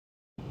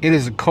It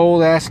is a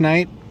cold ass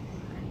night.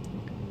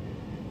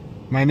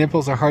 My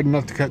nipples are hard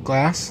enough to cut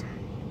glass.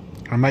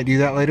 I might do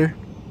that later.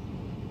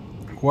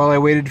 While I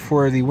waited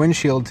for the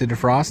windshield to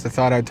defrost, I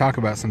thought I'd talk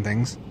about some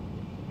things.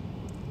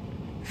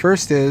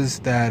 First is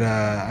that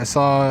I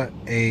saw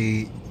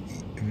a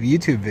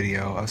YouTube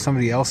video of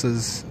somebody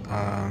else's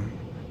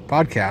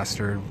podcast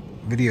or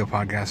video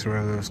podcast or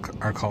whatever those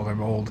are called.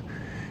 I'm old.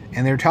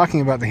 And they were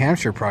talking about the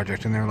Hampture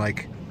project, and they're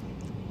like,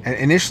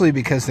 initially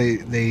because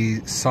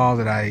they saw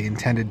that I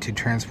intended to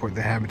transport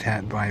the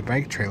habitat by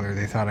bike trailer,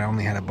 they thought I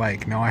only had a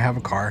bike. No, I have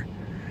a car.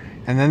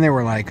 And then they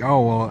were like,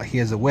 oh, well, he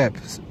has a whip.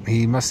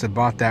 He must have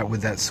bought that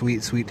with that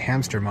sweet, sweet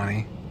hamster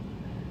money.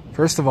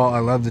 First of all, I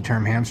love the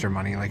term hamster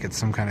money, like it's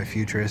some kind of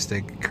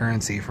futuristic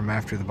currency from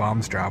after the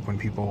bombs drop when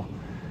people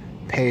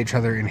pay each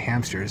other in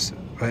hamsters.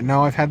 But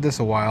no, I've had this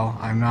a while.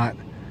 I'm not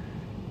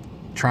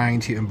trying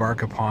to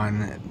embark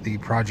upon the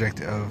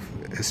project of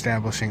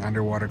establishing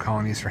underwater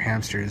colonies for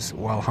hamsters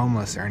while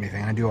homeless or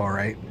anything. I do all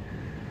right.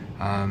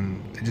 I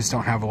just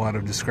don't have a lot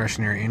of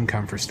discretionary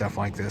income for stuff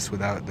like this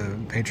without the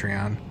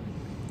Patreon.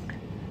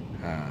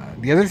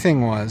 The other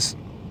thing was,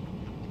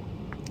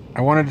 I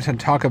wanted to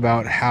talk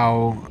about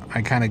how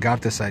I kind of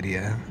got this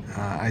idea.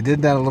 I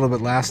did that a little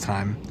bit last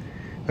time,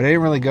 but I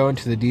didn't really go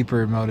into the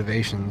deeper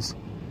motivations.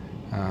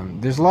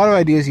 There's a lot of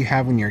ideas you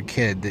have when you're a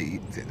kid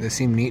that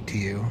seem neat to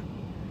you,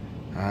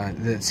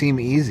 that seem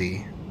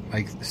easy,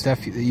 like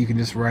stuff that you can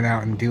just run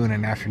out and do in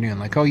an afternoon.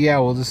 Like, oh yeah,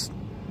 we'll just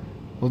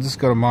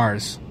go to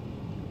Mars.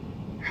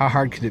 How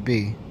hard could it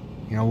be?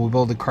 You know, we'll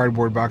build a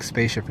cardboard box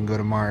spaceship and go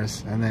to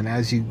Mars. And then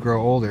as you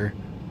grow older,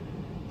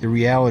 the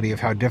reality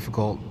of how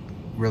difficult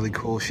really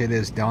cool shit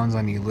is dawns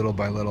on you little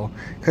by little.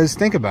 Because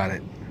think about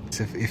it.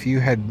 If you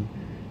had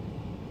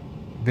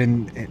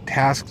been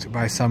tasked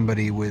by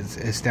somebody with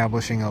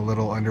establishing a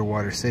little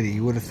underwater city,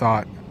 you would have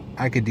thought,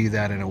 I could do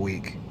that in a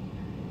week.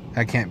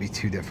 That can't be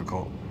too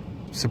difficult.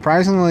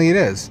 Surprisingly, it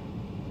is.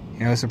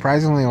 You know,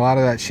 surprisingly, a lot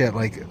of that shit,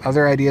 like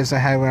other ideas I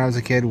had when I was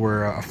a kid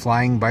were a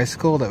flying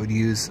bicycle that would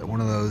use one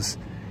of those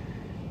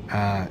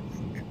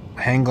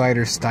hang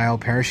glider style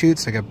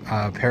parachutes, like a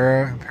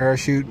paraglider,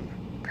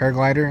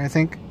 I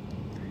think,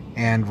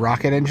 and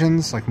rocket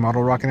engines, like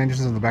model rocket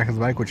engines on the back of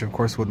the bike, which of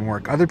course wouldn't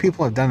work. Other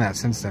people have done that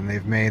since then.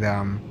 They've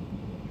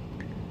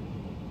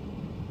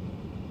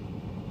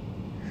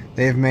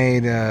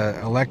made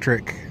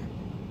electric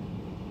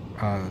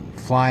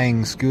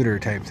flying scooter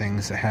type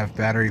things that have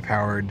battery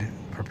powered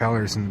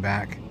propellers in the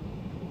back.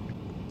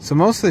 So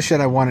most of the shit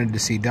I wanted to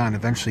see done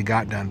eventually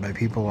got done by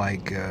people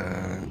like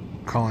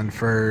Colin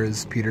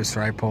Furze, Peter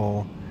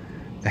Sripol,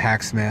 the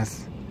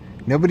Hacksmith.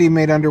 Nobody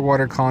made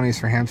underwater colonies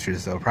for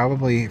hamsters, though,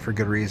 probably for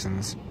good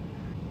reasons.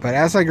 But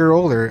as I grew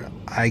older,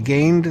 I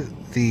gained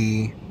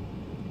the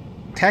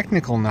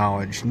technical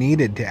knowledge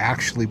needed to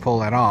actually pull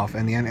that off,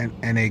 and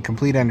a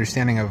complete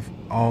understanding of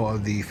all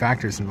of the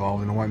factors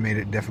involved and what made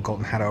it difficult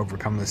and how to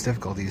overcome those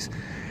difficulties.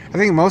 I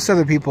think most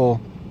other people,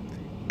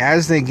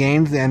 as they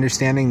gained the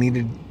understanding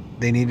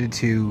they needed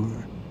to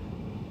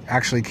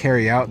actually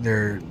carry out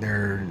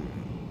their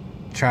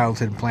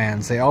childhood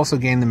plans, they also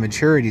gained the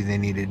maturity they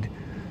needed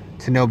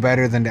to know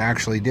better than to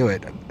actually do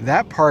it.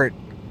 That part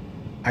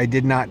I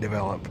did not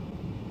develop.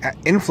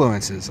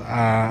 Influences.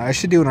 I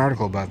should do an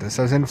article about this.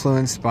 I was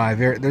influenced by...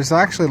 There's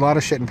actually a lot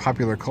of shit in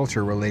popular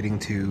culture relating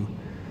to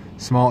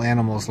small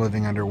animals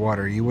living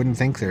underwater. You wouldn't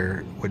think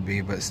there would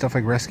be, but stuff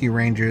like Rescue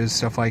Rangers,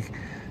 stuff like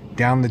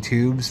Down the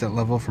Tubes, that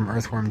level from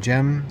Earthworm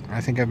Jim,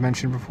 I think I've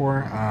mentioned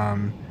before.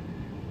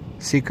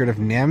 Secret of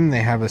Nim,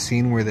 they have a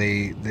scene where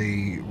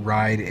they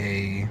ride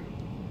a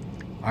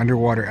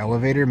underwater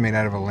elevator made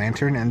out of a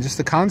lantern, and just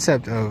the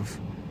concept of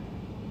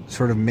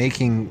sort of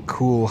making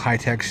cool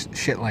high-tech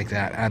shit like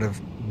that out of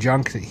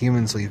junk that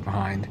humans leave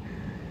behind,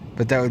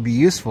 but that would be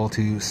useful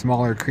to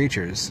smaller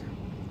creatures,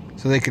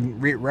 so they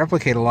could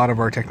replicate a lot of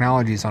our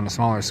technologies on a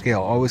smaller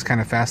scale. Always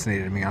kind of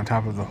fascinated me, on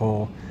top of the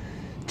whole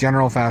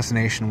general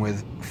fascination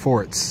with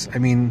forts. I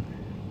mean,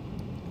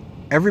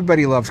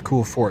 everybody loved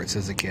cool forts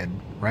as a kid,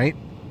 right?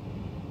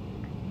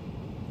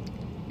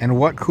 And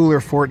what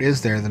cooler fort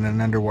is there than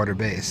an underwater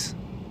base?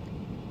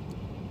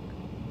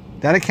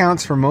 That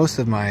accounts for most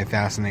of my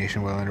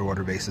fascination with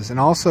underwater bases, and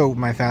also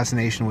my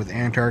fascination with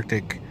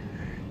Antarctic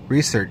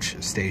research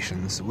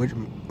stations,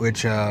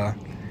 which are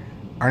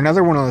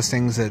another one of those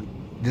things that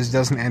just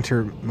doesn't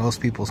enter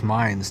most people's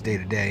minds day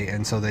to day,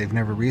 and so they've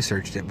never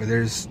researched it. But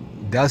there's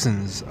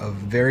dozens of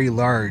very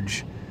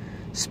large,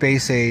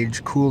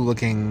 space-age,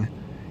 cool-looking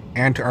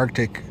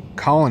Antarctic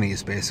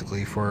colonies,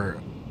 basically, for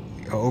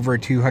over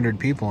 200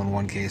 people in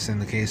one case. In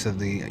the case of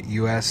the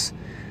U.S.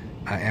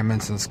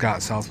 Amundsen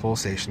Scott South Pole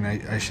Station, I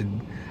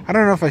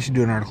don't know if I should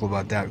do an article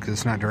about that because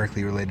it's not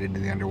directly related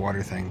to the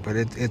underwater thing, but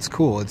it's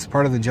cool. It's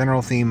part of the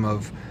general theme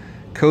of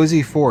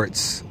cozy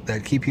forts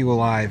that keep you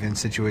alive in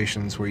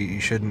situations where you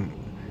shouldn't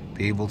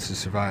be able to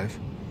survive.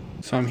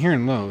 So I'm here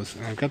in Lowe's,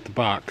 and I've got the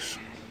box,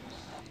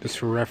 just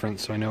for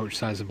reference so I know which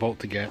size of bolt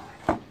to get.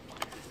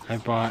 I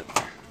bought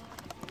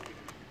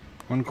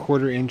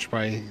 1/4 inch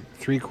by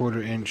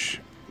 3/4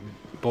 inch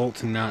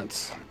bolts and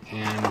nuts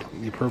and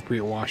the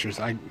appropriate washers.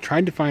 I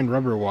tried to find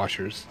rubber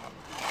washers.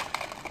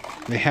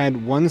 They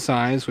had one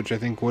size, which I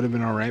think would have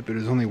been alright, but it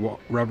was only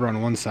rubber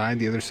on one side.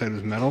 The other side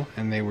was metal,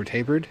 and they were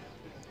tapered,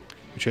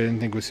 which I didn't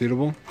think was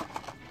suitable.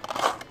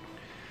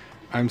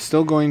 I'm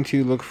still going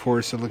to look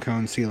for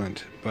silicone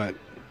sealant, but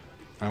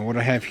what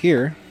I have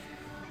here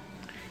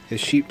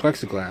is sheet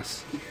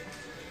plexiglass.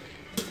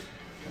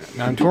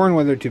 Now I'm torn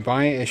whether to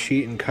buy a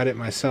sheet and cut it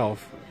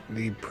myself.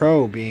 The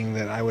pro being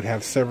that I would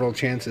have several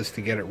chances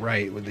to get it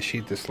right with the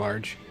sheet this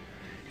large.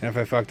 And if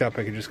I fucked up,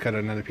 I could just cut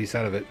another piece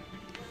out of it.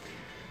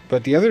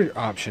 But the other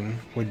option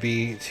would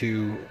be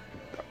to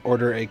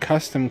order a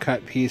custom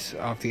cut piece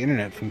off the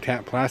internet from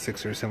Tap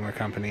Plastics or a similar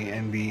company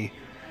and be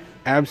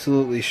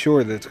absolutely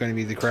sure that it's going to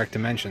be the correct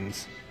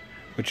dimensions.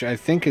 Which I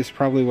think is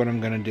probably what I'm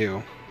going to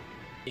do.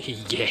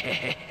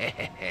 Yes!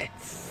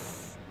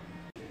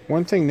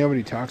 One thing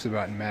nobody talks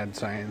about in mad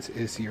science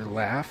is your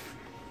laugh.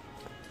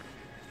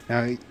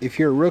 Now, if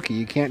you're a rookie,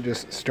 you can't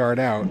just start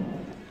out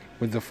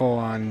with the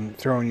full-on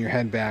throwing your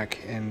head back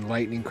and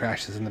lightning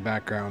crashes in the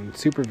background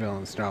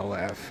supervillain style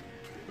laugh.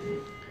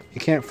 You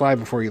can't fly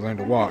before you learn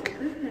to walk.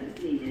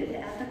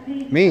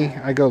 Me,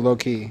 I go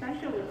low-key.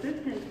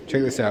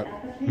 Check this out.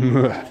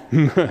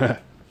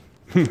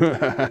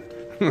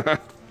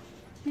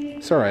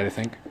 It's alright, I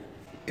think.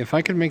 If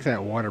I could make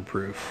that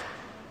waterproof,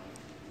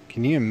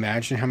 can you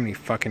imagine how many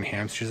fucking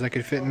hamsters I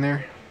could fit in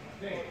there?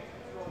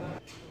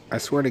 I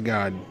swear to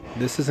God,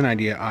 this is an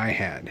idea I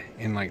had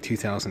in like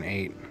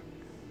 2008.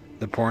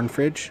 The porn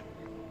fridge,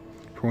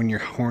 for when you're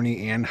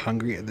horny and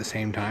hungry at the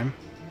same time.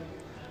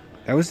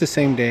 That was the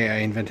same day I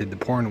invented the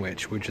porn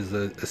witch, which is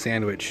a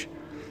sandwich.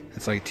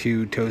 It's like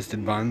 2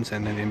 toasted buns,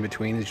 and then in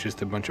between is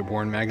just a bunch of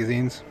porn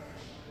magazines.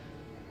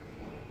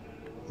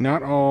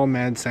 Not all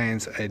mad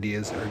science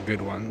ideas are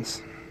good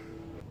ones.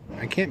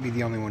 I can't be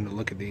the only one to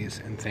look at these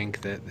and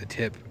think that the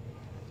tip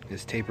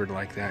is tapered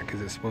like that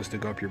because it's supposed to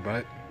go up your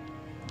butt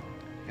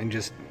and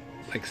just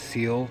like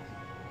seal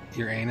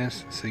your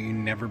anus so you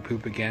never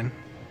poop again.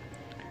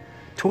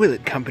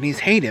 Toilet companies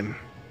hate him.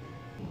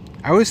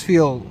 I always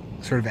feel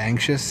sort of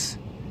anxious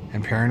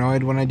and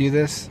paranoid when I do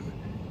this,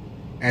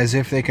 as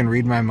if they can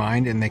read my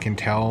mind and they can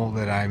tell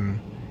that I'm,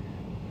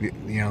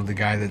 the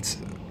guy that's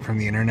from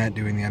the internet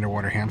doing the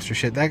underwater hamster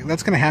shit.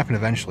 That's going to happen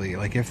eventually.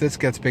 Like, if this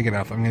gets big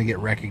enough, I'm going to get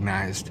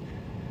recognized,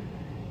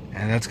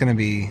 and that's going to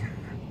be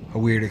a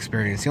weird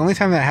experience. The only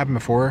time that happened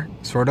before,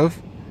 sort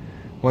of,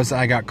 was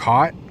I got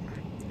caught.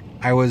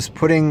 I was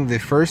putting the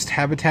first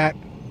habitat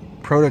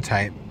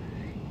prototype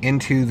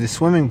into the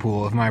swimming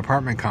pool of my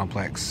apartment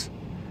complex,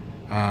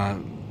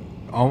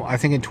 I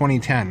think in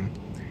 2010,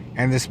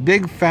 and this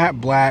big fat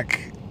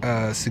black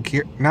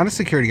not a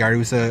security guard,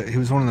 he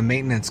was one of the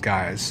maintenance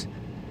guys.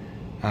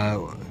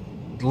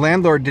 The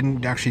landlord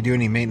didn't actually do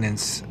any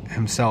maintenance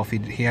himself.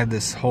 He had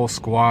this whole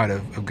squad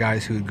of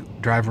guys who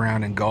would drive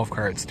around in golf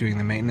carts doing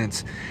the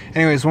maintenance.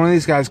 Anyways, one of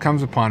these guys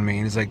comes upon me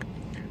and he's like,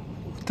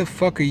 "What the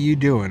fuck are you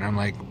doing?" I'm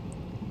like,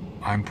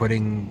 "I'm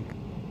putting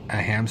a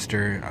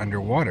hamster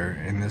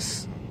underwater in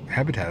this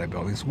habitat I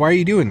built." He's, "Why are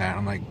you doing that?"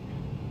 I'm like,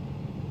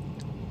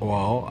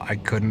 "Well, I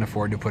couldn't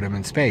afford to put him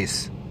in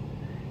space."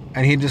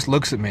 And he just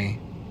looks at me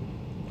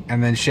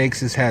and then shakes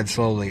his head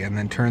slowly and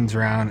then turns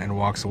around and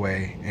walks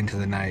away into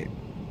the night.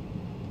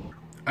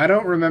 I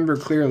don't remember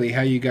clearly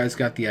how you guys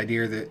got the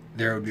idea that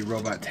there would be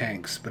robot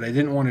tanks, but I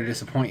didn't want to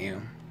disappoint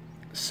you.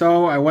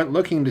 So I went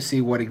looking to see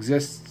what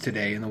exists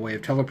today in the way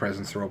of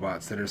telepresence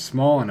robots that are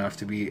small enough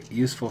to be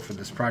useful for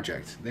this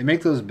project. They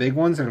make those big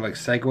ones that are like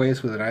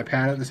Segways with an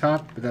iPad at the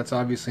top, but that's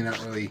obviously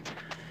not really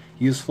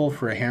useful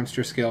for a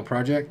hamster scale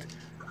project.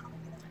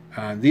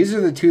 These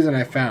are the 2 that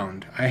I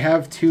found. I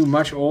have 2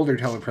 much older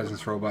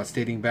telepresence robots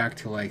dating back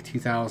to like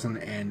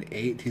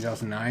 2008,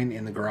 2009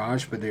 in the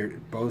garage, but they're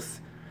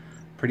both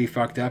pretty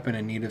fucked up and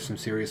in need of some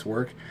serious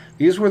work.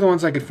 These were the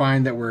ones I could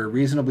find that were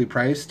reasonably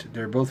priced.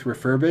 They're both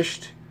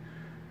refurbished.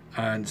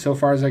 And so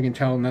far as I can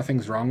tell,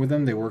 nothing's wrong with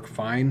them. They work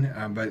fine,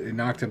 but it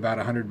knocked about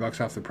 $100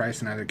 off the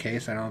price in either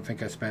case. I don't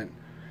think I spent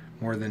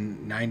more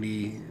than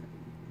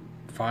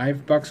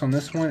 $95 on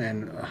this one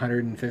and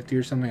 $150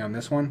 or something on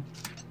this one.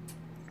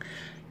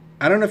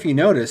 I don't know if you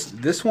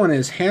noticed, this one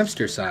is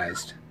hamster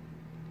sized.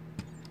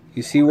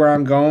 You see where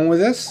I'm going with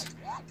this?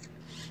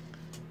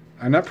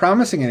 I'm not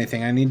promising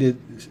anything. I need to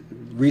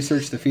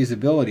research the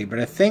feasibility, but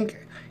I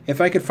think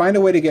if I could find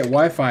a way to get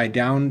Wi-Fi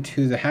down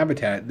to the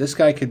habitat, this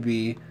guy could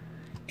be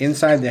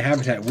inside the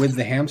habitat with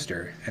the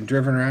hamster and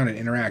driven around and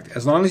interact,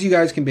 as long as you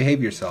guys can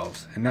behave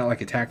yourselves and not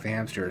like attack the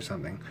hamster or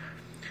something.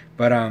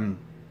 But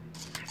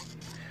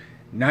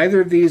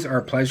neither of these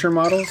are pleasure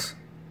models.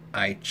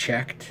 I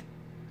checked.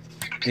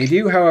 They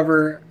do,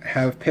 however,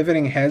 have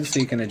pivoting heads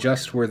so you can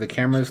adjust where the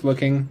camera is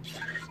looking.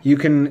 You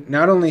can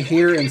not only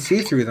hear and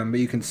see through them, but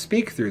you can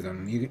speak through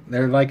them.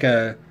 They're like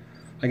a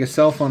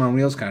cell phone on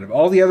wheels, kind of.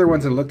 All the other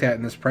ones I looked at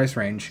in this price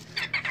range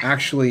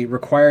actually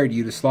required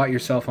you to slot your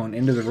cell phone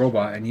into the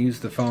robot and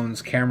use the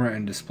phone's camera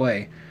and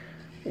display,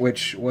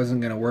 which wasn't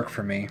going to work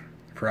for me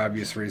for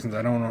obvious reasons.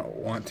 I don't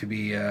want to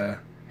be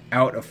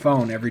out a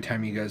phone every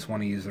time you guys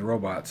want to use the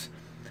robots.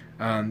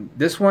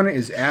 This one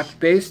is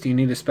app-based. You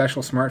need a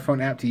special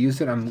smartphone app to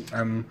use it.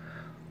 I'm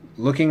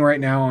looking right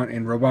now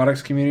in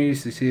robotics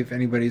communities to see if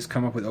anybody's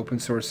come up with open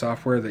source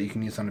software that you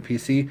can use on a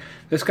PC.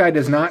 This guy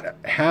does not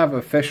have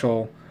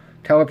official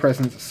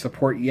telepresence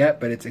support yet,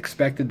 but it's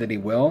expected that he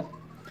will.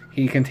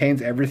 He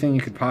contains everything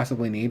you could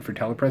possibly need for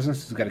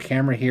telepresence. He's got a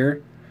camera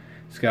here.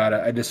 He's got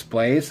a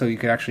display, so you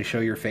could actually show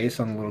your face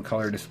on the little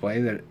color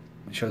display that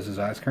shows his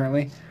eyes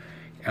currently.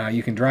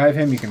 You can drive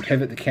him. You can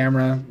pivot the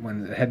camera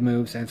when the head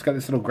moves, and it's got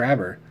this little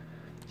grabber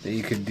that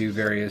you could do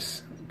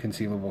various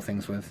conceivable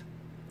things with.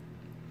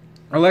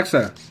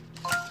 Alexa,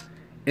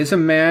 is a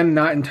man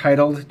not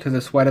entitled to the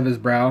sweat of his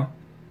brow?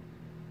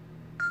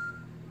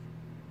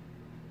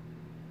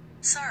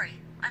 Sorry,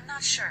 I'm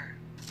not sure.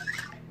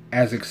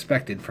 As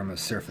expected from a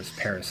surface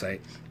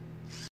parasite.